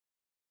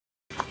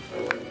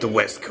The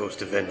West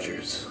Coast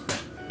Avengers.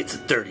 It's a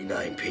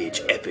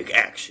 39-page epic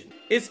action.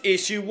 It's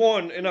issue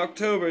 1 in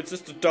October. It's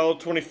just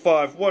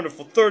 $1.25.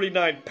 Wonderful.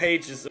 39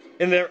 pages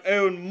in their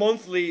own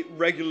monthly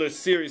regular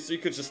series. So you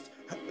could just,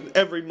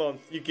 every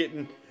month, you're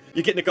getting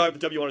a guy with a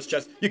W on his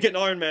chest. You're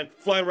getting Iron Man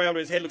flying around and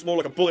his head looks more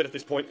like a bullet at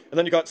this point. And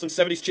then you got some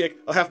 70s chick,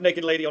 a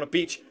half-naked lady on a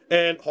beach,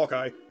 and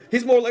Hawkeye.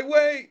 He's more like,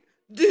 wait,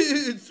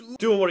 dudes,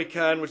 doing what he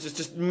can, which is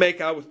just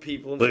make out with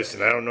people.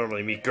 Listen, I don't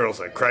normally meet girls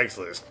on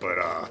Craigslist,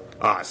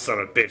 but, son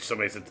of a bitch,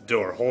 somebody's at the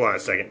door. Hold on a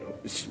second.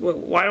 Well,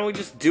 why don't we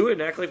just do it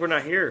and act like we're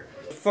not here?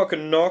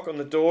 Fucking knock on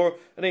the door,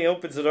 and he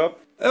opens it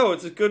up. Oh,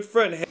 it's a good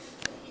friend.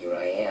 Here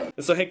I am.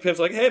 And so Hank Pym's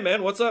like, hey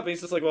man, what's up? And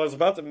he's just like, well, I was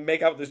about to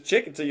make out with this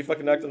chick until you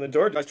fucking knocked on the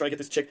door. I was trying to get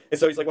this chick. And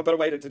so he's like, what better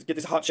way to get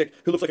this hot chick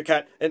who looks like a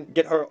cat and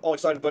get her all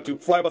excited but to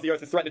fly above the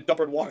earth and threaten to dump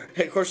her in water.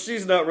 And of course,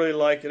 she's not really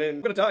liking it. And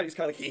I'm gonna die. And he's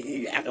kind of like,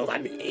 hee, apple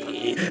on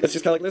me. And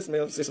she's kind of like, listen,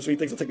 man, I'll say some sweet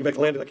things. I'll take you back to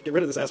land and I can get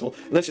rid of this asshole.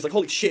 And then she's like,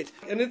 holy shit.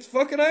 And it's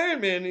fucking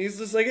Iron Man. And he's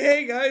just like,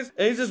 hey guys.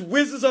 And he just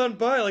whizzes on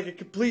by like a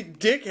complete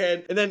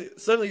dickhead. And then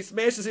suddenly he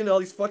smashes into all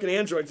these fucking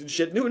androids and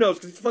shit. And who knows?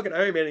 Because he's fucking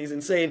Iron Man and he's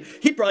insane.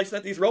 He probably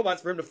sent these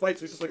robots for him to fight.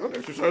 So he's just like, I'm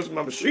exercising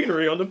my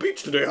machinery on the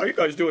beach today. How you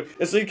guys doing?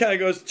 And so he kind of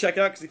goes to check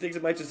out because he thinks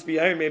it might just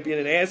be Iron Man being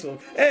an asshole.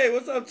 Hey,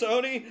 what's up,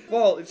 Tony?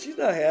 Well, and she's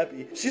not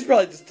happy. She's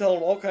probably just telling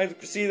him all kinds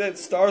of, see that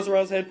stars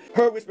around his head.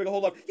 Her whispering a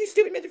whole lot. You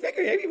stupid motherfucker!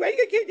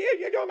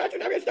 You don't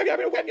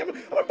imagine I'm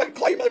gonna fucking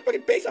claw your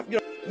motherfucking face off. You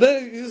know.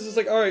 Then he's just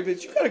like, all right,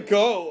 bitch, you gotta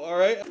go, all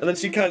right. And then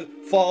she kind of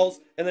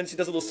falls. And then she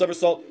does a little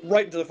somersault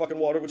right into the fucking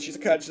water, which she's a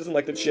cat, she doesn't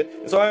like that shit.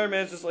 And so Iron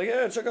Man's just like,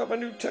 yeah, check out my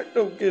new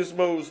techno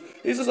gizmos.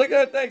 He's just like,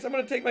 yeah, thanks, I'm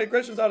gonna take my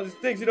aggressions out of these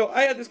things. You know,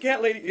 I had this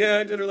cat lady, yeah,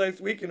 I did her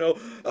last week, you know.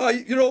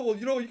 You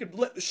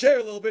can share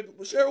a little bit.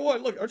 Share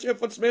what? Look, aren't you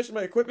having fun smashing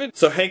my equipment?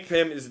 So Hank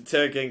Pym is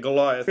interrogating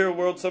Goliath. In the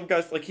world, some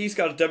guys, like, he's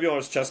got a W on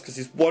his chest because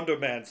he's Wonder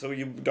Man, so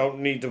you don't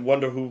need to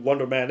wonder who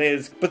Wonder Man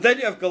is. But then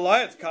you have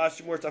Goliath's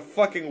costume where it's a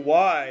fucking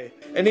Y.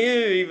 And he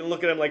didn't even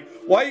look at him like,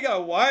 why you got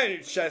a Y on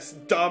your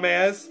chest,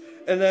 dumbass?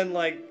 And then,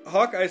 like,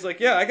 Hawkeye's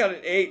like, yeah, I got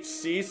an H,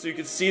 see? So you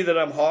can see that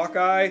I'm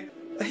Hawkeye.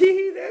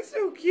 That's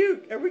so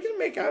cute. Are we gonna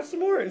make out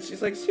some more? And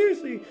she's like,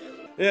 seriously?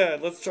 Yeah,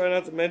 let's try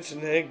not to mention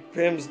Hank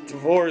Pym's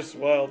divorce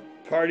while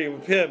partying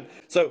with Pym.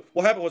 So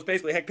what happened was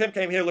basically Hank Pym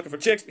came here looking for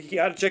chicks. He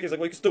had a chick. He's like,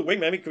 well, you can still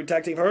wingman me. Could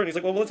tag team her? And he's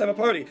like, well, let's have a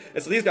party.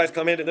 And so these guys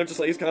come in and they're just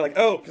like, he's kind of like,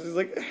 oh, because he's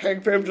like,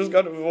 Hank Pym just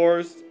got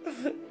divorced.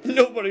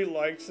 Nobody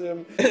likes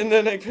him. And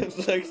then Hank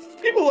Pym's like,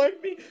 people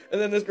like me. And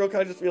then this girl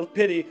kind of just feels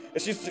pity,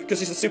 and because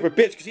she's a super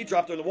bitch, because he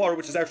dropped her in the water,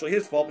 which is actually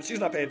his fault, but she's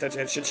not paying attention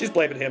to that shit. She's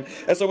blaming him.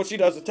 And so what she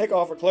does is take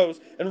off her clothes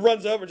and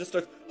runs over and just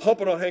starts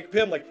humping on Hank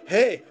Pym like,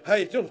 hey, how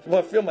you doing? You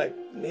want to feel my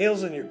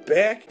nails in your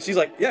back? She's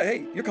like, yeah,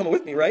 hey, you're coming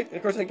with me, right? And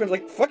of course Hank Pym's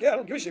like, fuck yeah, I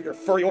don't give a shit. You're a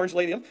furry orange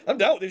lady. I'm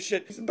down with this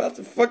shit. He's about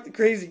to fuck the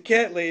crazy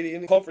cat lady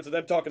in the conference of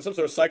them talking some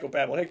sort of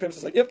psychopath. When Hank Pym's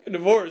just like, yep, you're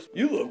divorced.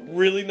 You look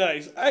really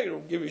nice. I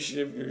don't give a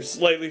shit if you're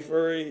slightly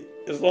furry.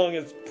 As long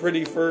as it's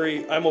pretty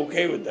furry, I'm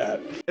okay with that.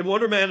 And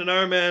Wonder Man and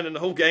Iron Man and the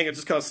whole gang are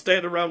just kind of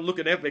standing around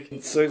looking epic.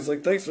 And so he's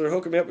like, thanks for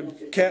hooking me up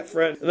with cat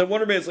friend. And then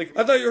Wonder Man's like,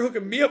 I thought you were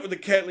hooking me up with the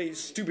cat lady, you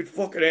stupid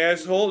fucking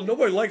asshole. And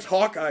nobody likes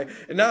Hawkeye.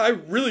 And now I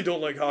really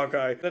don't like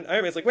Hawkeye. And then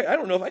Iron Man's like, wait, I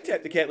don't know if I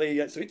tapped the cat lady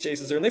yet. So he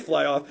chases her and they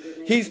fly off.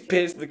 He's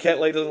pissed the cat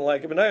lady doesn't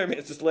like him. And Iron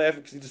Man's just laughing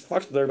because he just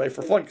fucks with everybody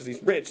for fun because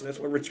he's rich. And that's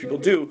what rich people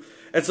do.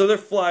 And so they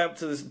fly up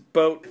to this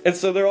boat. And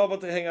so they're all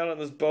about to hang out on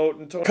this boat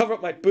and cover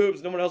up my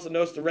boobs. No one else will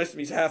notice the rest of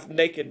me's half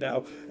naked now.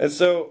 And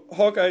so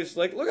Hawkeye's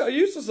like, look how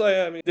useless I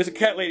am. There's a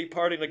cat lady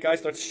party and the guy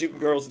starts shooting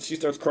girls and she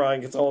starts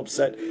crying, gets all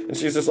upset. And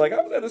she's just like,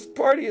 I was at this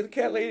party with a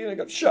cat lady and I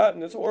got shot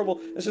and it's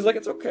horrible. And she's like,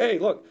 it's okay,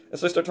 look. And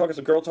so they start talking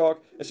some girl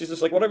talk. And she's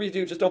just like, whatever you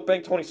do, just don't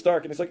bang Tony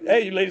Stark. And he's like,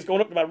 hey, you ladies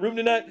going up to my room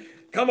tonight?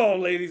 Come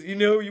on, ladies, you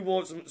know you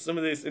want some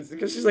of this. And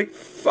because she's like,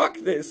 fuck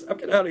this, I'm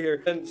getting out of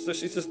here. And so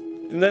she's just,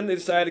 and then they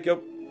decide to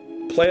go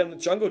play on the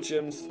jungle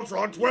gyms.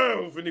 On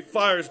 12, and he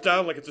fires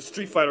down like it's a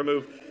Street Fighter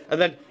move. And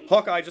then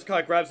Hawkeye just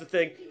kind of grabs the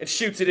thing and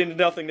shoots it into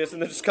nothingness,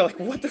 and they're just kind of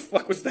like, what the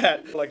fuck was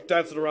that? Like,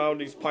 dancing around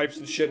these pipes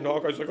and shit, and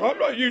Hawkeye's like, I'm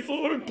not useless,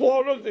 let me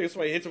blow another thing.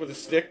 So he hits it with a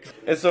stick,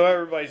 and so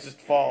everybody's just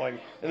falling.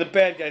 And the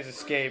bad guys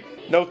escape.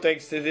 No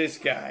thanks to this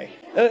guy.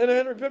 And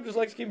Henry Pym just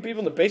likes keeping people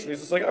in the basement. He's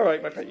just like,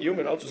 alright, my pet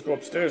human, I'll just go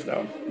upstairs now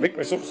and make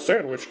myself a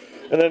sandwich.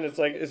 And then it's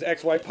like, his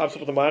ex-wife pops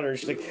up with the monitor, and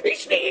she's like, hey,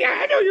 Sneaky,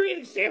 I know you're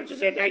eating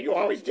sandwiches at night. You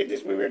always did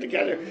this when we were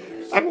together.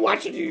 I'm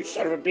watching you, you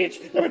son of a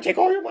bitch. I'm gonna take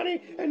all your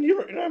money, and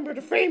I'm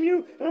gonna frame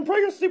you, and I'm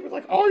probably gonna sleep with,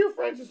 like, all your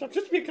friends and stuff,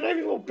 just to be a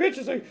conniving little bitch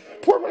as I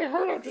pour my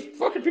heart out, just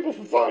fucking people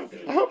for fun.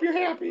 I hope you're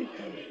happy.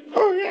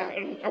 Oh, yeah,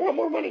 and I want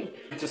more money.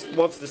 He just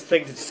wants this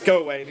thing to just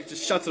go away, and he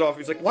just shuts it off.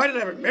 He's like, why did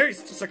I ever marry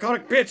such a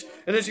psychotic bitch?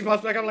 And then she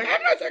pops back, I'm like,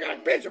 I'm not a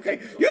psychotic bitch, okay?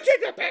 You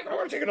take that back, I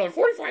want to take another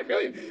 $45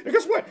 million. And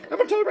guess what? I'm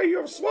gonna tell everybody you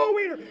have a small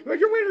wiener.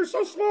 Your wiener is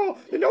so small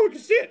that no one can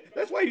see it.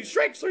 That's why you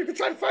shrink, so you can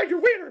try to find your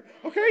wiener,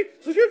 okay?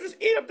 So you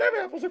just eat up them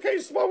apples, okay,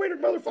 you small wiener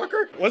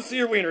motherfucker? Let's see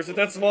your wiener. Is it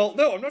that small?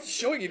 No, I'm not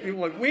showing you people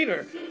my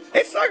wiener.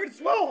 It's not even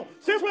small.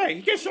 So that's why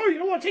you can't show you. You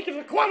don't want to take you to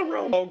the quantum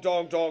realm. Dong,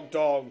 dong, dong,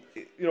 dong.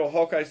 You know,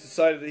 Hawkeye's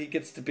decided that he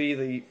gets to be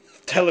the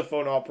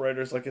telephone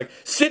operator. It's like,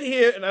 sit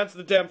here and answer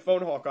the damn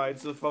phone, Hawkeye. And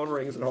so the phone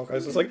rings and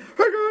Hawkeye's just like,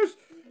 hey guys,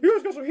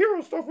 got some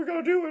hero stuff we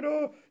gotta do,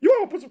 and you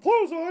wanna put some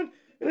clothes on?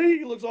 And then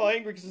he looks all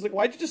angry because he's like,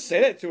 why'd you just say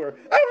that to her?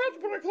 I don't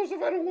have to put on clothes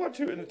if I don't want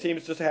to. And the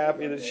team's just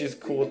happy that she's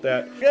cool with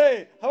that.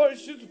 Hey, how about I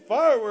shoot some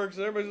fireworks?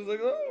 And everybody's just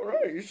like, oh,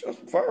 right, you shot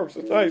some fireworks,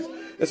 that's nice.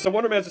 And so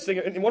Wonder Man's just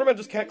singing, and Wonder Man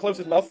just can't close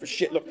his mouth for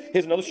shit. Look,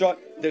 here's another shot,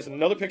 there's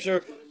another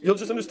picture. You'll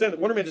just understand that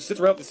Wonder Man just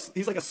sits around,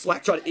 he's like a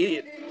slack-jawed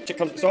idiot. Chick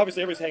comes, so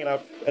obviously everybody's hanging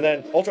out, and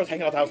then Ultron's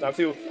hanging out at the house now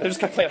too, and they're just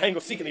kind of playing hide and go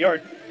seek in the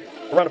yard.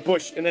 Around a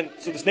bush, and then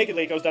so this naked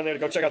lady goes down there to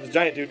go check out this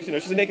giant dude, because you know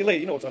she's a naked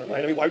lady, you know what's on her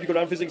mind. I mean, why would you go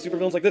down visiting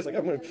supervillains like this? Like,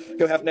 I'm gonna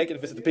go half naked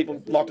and visit the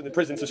people locked in the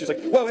prison. So she's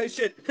like, whoa, hey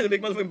shit, and the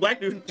big motherfucking black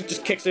dude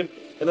just kicks him,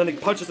 and then he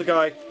punches the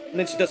guy, and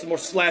then she does some more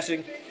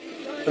slashing,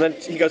 and then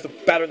he goes to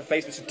batter in the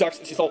face, but she ducks,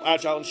 and she's all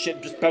agile and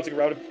shit, just bouncing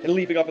around him, and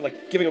leaping up and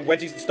like giving him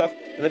wedgies and stuff,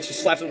 and then she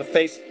slaps him in the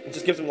face, and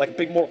just gives him like a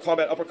big Mortal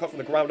Kombat uppercut from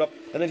the ground up,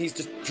 and then he's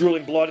just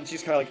drooling blood, and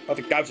she's kind of like about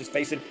to gouge his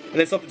face in, and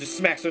then something just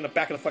smacks her in the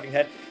back of the fucking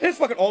head, and it's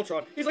fucking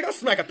Ultron. He's like, I'll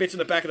smack a bitch in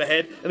the back of the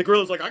head, and the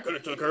gorilla's like, I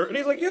could've took her, and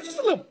he's like, you're just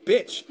a little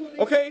bitch,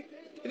 okay?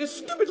 In his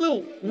stupid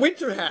little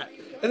winter hat,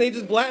 and they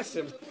just blast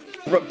him.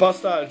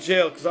 Bust out of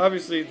jail, because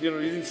obviously, you know,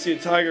 you didn't see a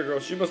tiger girl.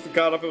 She must have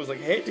got up and was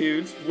like, hey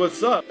dudes,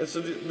 what's up? And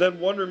so then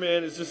Wonder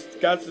Man is just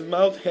got his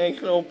mouth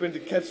hanging open to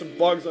catch some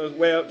bugs on his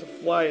way out to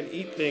fly and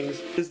eat things.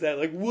 Is that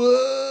like,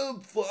 whoa, I'm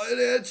flying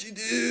at you,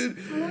 dude?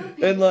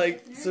 And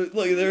like, so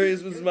like there he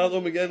is with his mouth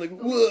open again, like,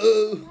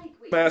 whoa.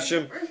 Smash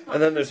him, and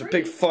then there's a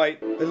big fight.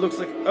 It looks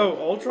like, oh,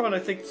 Ultron, I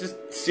think,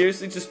 just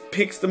seriously just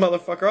picks the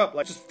motherfucker up,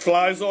 like, just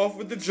flies off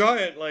with the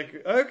giant,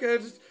 like, okay,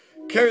 just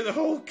carry the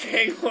whole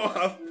gang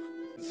off.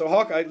 So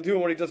Hawkeye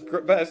doing what he does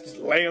best, just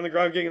laying on the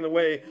ground, getting in the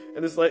way,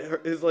 and this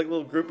like his like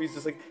little groupie's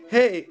just like,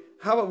 hey,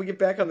 how about we get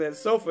back on that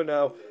sofa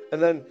now? And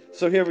then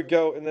so here we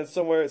go, and then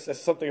somewhere it says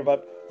something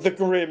about the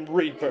Grim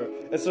Reaper,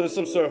 and so there's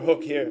some sort of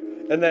hook here,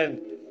 and then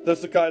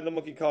there's the guy in the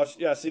monkey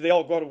costume. Yeah, see, they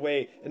all got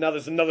away, and now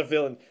there's another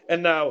villain,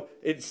 and now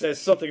it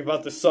says something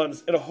about the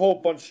suns and a whole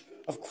bunch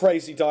of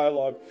crazy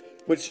dialogue,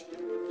 which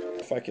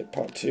if I get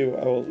part 2,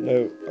 I will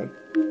know.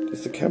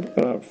 Is the camera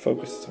not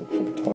focused?